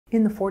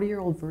In The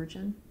 40-Year-Old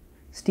Virgin,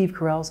 Steve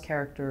Carell's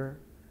character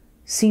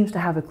seems to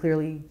have a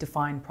clearly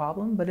defined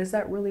problem, but is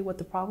that really what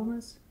the problem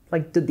is?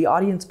 Like, the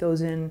audience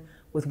goes in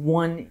with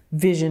one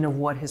vision of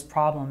what his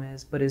problem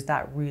is, but is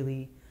that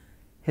really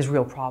his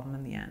real problem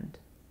in the end?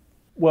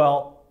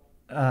 Well,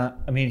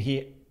 I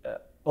mean,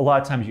 a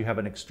lot of times you have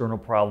an external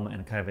problem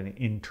and kind of an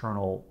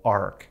internal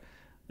arc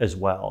as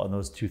well, and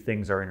those two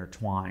things are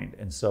intertwined,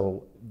 and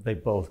so they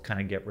both kind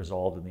of get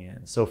resolved in the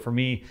end. So for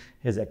me,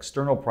 his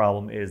external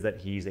problem is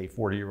that he's a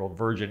 40-year-old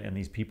virgin, and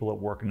these people at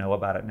work know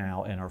about it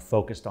now and are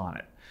focused on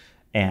it,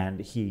 and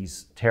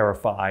he's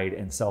terrified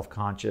and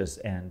self-conscious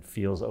and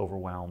feels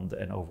overwhelmed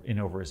and in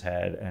over his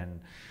head,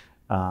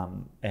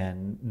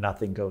 and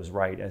nothing goes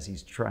right as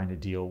he's trying to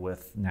deal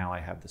with, now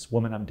I have this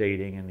woman I'm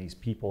dating and these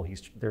people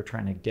they're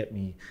trying to get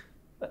me,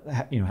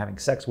 having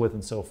sex with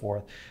and so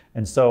forth.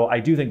 And so I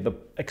do think the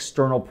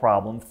external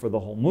problem for the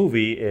whole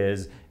movie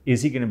is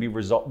he going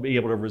to be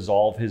able to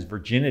resolve his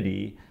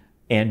virginity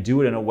and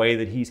do it in a way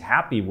that he's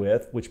happy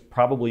with, which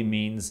probably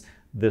means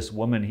this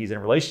woman he's in a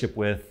relationship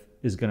with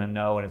is going to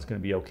know and it's going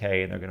to be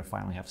okay and they're going to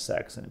finally have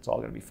sex and it's all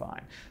going to be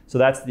fine. So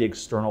that's the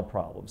external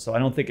problem. So I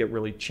don't think it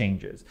really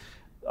changes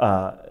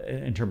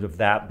in terms of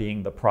that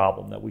being the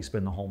problem that we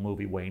spend the whole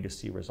movie waiting to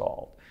see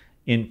resolved.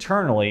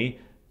 Internally,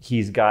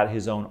 he's got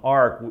his own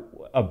arc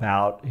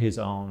about his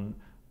own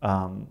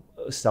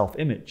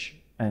self-image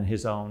and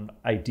his own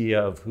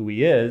idea of who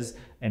he is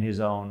and his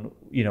own,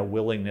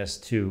 willingness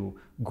to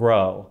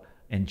grow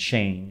and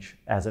change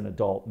as an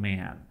adult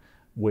man,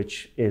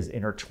 which is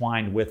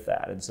intertwined with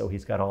that. And so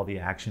he's got all the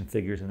action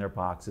figures in their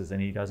boxes, and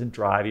he doesn't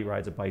drive, he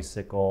rides a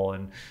bicycle,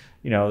 and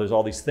there's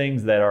all these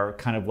things that are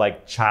kind of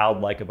like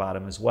childlike about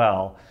him as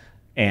well.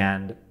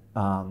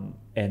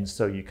 And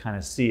so you kind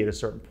of see at a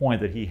certain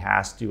point that he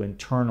has to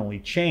internally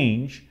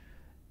change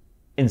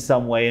in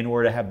some way in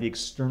order to have the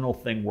external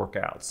thing work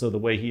out. So the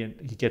way he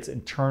gets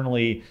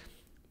internally,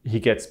 he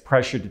gets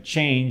pressured to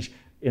change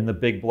in the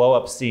big blow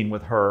up scene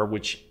with her,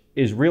 which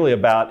is really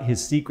about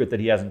his secret that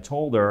he hasn't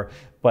told her,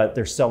 but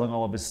they're selling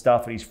all of his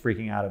stuff and he's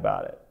freaking out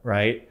about it,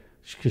 right?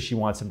 Because she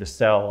wants him to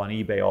sell on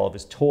eBay all of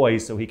his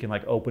toys so he can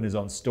open his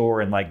own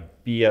store and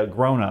be a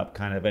grown-up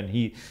kind of, and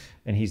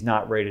he's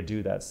not ready to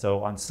do that.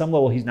 So on some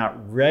level, he's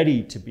not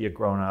ready to be a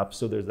grown-up,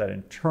 so there's that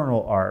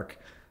internal arc.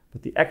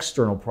 But the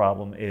external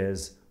problem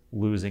is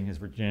losing his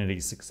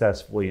virginity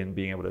successfully and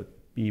being able to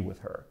be with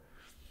her.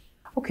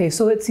 Okay,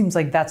 so it seems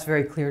like that's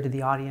very clear to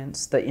the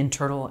audience, the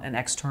internal and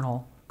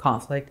external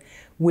conflict.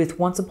 With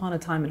Once Upon a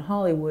Time in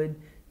Hollywood,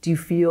 do you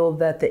feel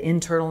that the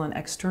internal and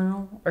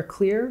external are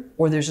clear,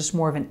 or there's just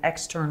more of an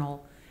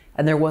external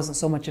and there wasn't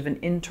so much of an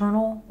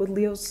internal with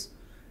Leo's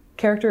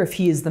character? If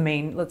he is the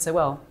main, let's say,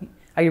 well,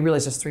 I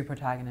realize there's three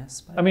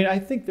protagonists. But. I mean, I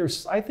think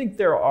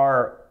there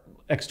are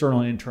external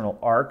and internal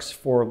arcs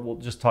we'll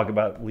just talk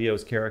about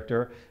Leo's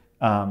character.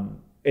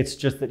 It's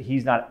just that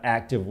he's not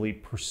actively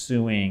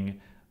pursuing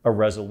a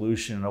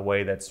resolution in a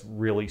way that's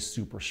really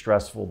super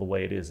stressful the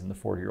way it is in The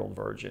 40-Year-Old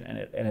Virgin,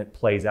 and it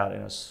plays out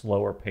in a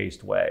slower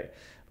paced way.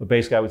 But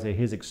basically, I would say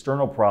his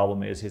external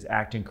problem is his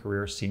acting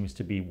career seems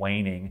to be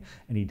waning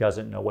and he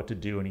doesn't know what to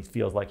do and he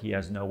feels like he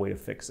has no way to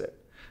fix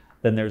it.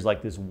 Then there's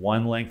this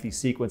one lengthy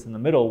sequence in the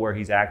middle where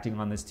he's acting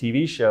on this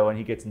TV show and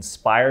he gets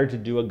inspired to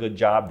do a good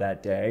job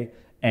that day,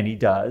 and he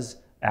does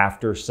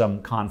after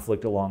some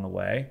conflict along the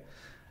way.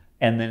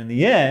 And then in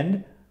the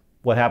end,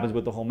 what happens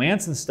with the whole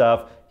Manson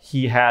stuff,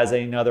 he has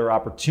another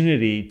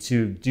opportunity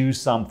to do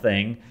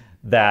something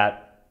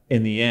that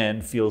in the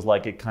end feels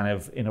like it kind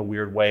of, in a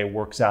weird way,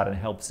 works out and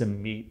helps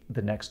him meet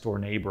the next door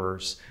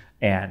neighbors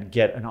and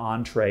get an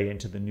entree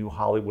into the new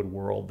Hollywood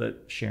world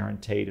that Sharon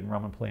Tate and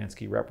Roman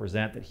Polanski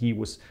represent, that he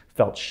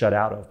felt shut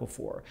out of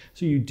before.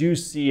 So you do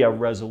see a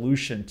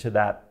resolution to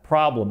that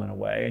problem in a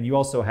way. And you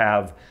also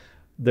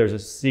there's a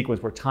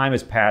sequence where time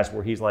has passed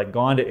where he's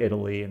gone to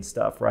Italy and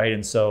stuff, right?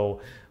 And so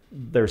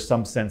there's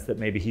some sense that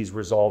maybe he's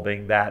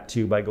resolving that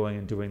too by going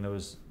and doing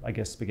those, I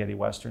guess, spaghetti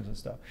westerns and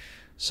stuff.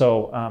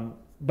 So,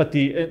 but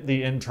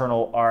the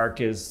internal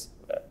arc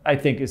I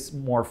think is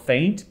more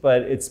faint,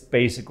 but it's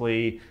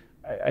basically,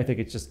 I think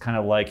it's just kind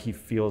of he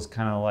feels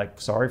kind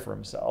of sorry for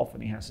himself,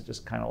 and he has to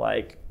just kind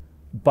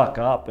of buck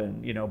up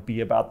and,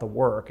 be about the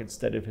work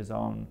instead of his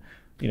own,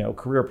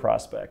 career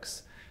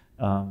prospects.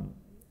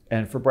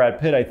 And for Brad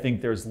Pitt, I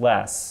think there's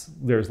less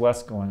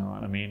going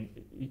on. I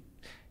mean,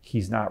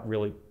 not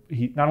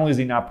only is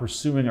he not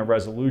pursuing a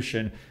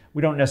resolution,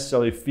 we don't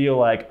necessarily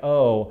feel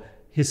oh,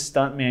 his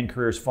stuntman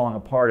career is falling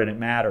apart and it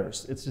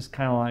matters. It's just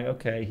kind of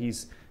okay,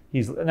 he's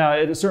now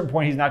at a certain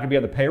point he's not going to be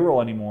on the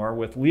payroll anymore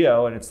with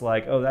Leo, and it's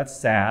oh, that's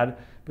sad,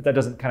 but that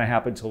doesn't kind of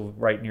happen until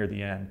right near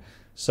the end.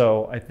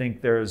 So I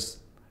think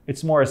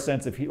it's more a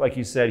sense of like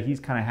you said, he's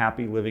kind of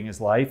happy living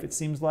his life, it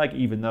seems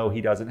even though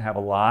he doesn't have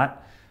a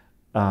lot.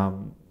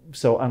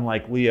 So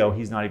unlike Leo,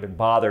 he's not even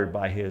bothered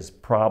by his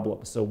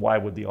problems. So why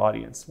would the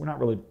audience? We're not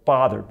really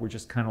bothered. We're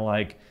just kind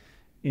of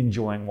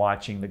enjoying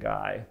watching the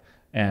guy.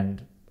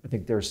 And I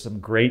think there's some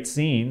great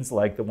scenes,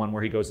 like the one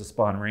where he goes to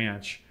Spawn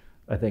Ranch,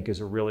 I think is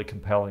a really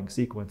compelling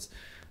sequence.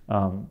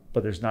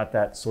 But there's not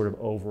that sort of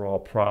overall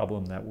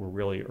problem that we're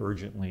really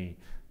urgently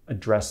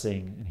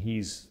addressing, and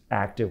he's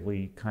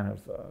actively kind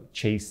of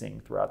chasing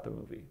throughout the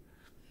movie.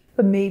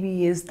 But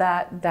maybe is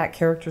that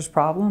character's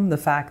problem, the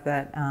fact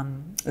that,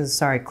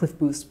 Cliff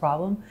Booth's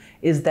problem,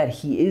 is that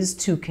he is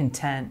too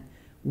content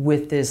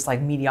with this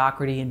like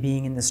mediocrity and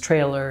being in this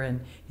trailer,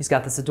 and he's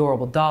got this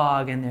adorable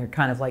dog, and they're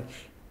kind of like,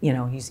 you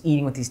know, he's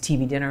eating with these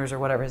TV dinners or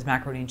whatever, his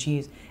macaroni and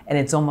cheese, and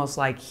it's almost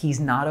like he's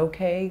not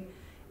okay.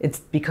 It's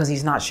because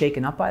he's not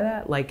shaken up by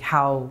that, like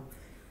how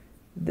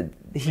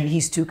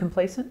he's too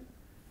complacent?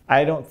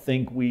 I don't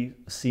think we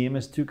see him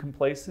as too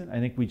complacent. I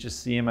think we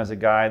just see him as a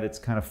guy that's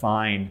kind of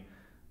fine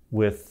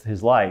with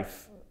his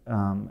life.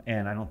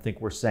 And I don't think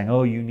we're saying,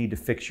 oh, you need to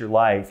fix your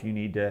life. You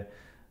need to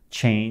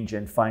change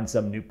and find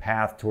some new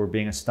path toward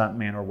being a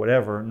stuntman or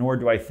whatever, nor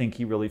do I think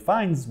he really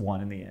finds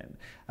one in the end.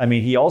 I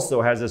mean, he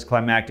also has this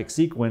climactic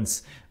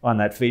sequence on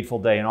that fateful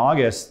day in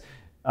August,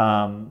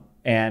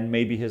 and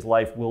maybe his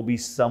life will be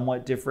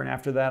somewhat different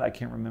after that. I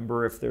can't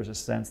remember if there's a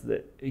sense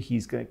that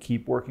he's going to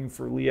keep working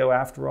for Leo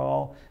after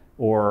all,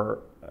 or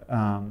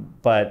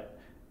but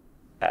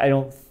I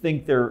don't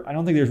think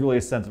there's really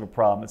a sense of a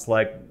problem. It's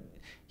like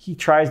he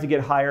tries to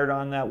get hired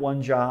on that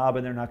one job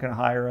and they're not going to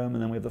hire him,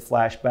 and then we have the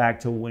flashback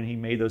to when he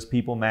made those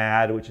people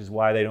mad, which is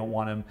why they don't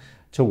want him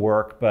to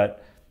work.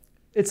 But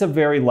it's a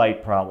very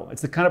light problem.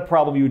 It's the kind of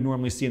problem you would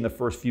normally see in the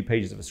first few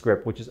pages of a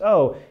script, which is,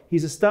 oh,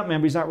 he's a stuntman,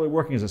 but he's not really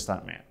working as a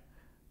stuntman,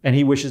 and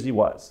he wishes he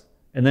was.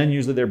 And then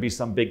usually there'd be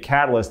some big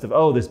catalyst of,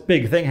 oh, this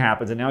big thing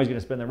happens, and now he's going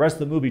to spend the rest of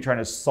the movie trying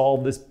to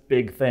solve this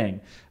big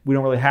thing. We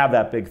don't really have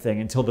that big thing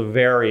until the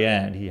very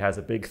end. He has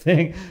a big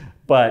thing,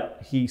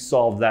 but he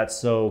solved that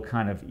so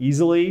kind of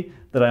easily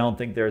that I don't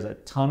think there's a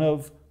ton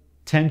of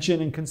tension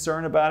and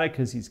concern about it,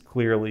 because he's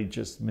clearly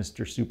just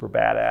Mr. Super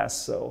Badass.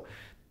 So,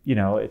 you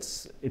know,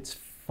 it's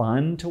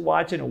fun to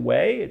watch in a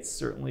way. It's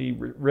certainly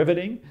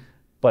riveting.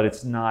 But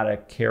it's not a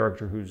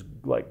character who's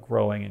like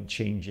growing and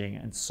changing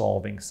and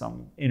solving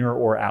some inner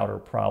or outer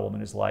problem in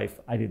his life,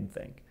 I didn't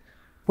think.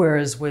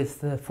 Whereas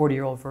with the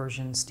 40-year-old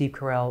version, Steve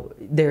Carell,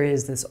 there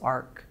is this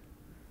arc.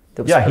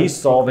 Yeah, he's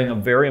solving a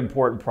very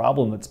important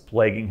problem that's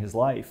plaguing his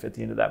life at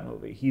the end of that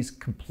movie. He's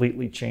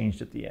completely changed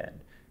at the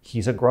end.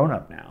 He's a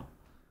grown-up now.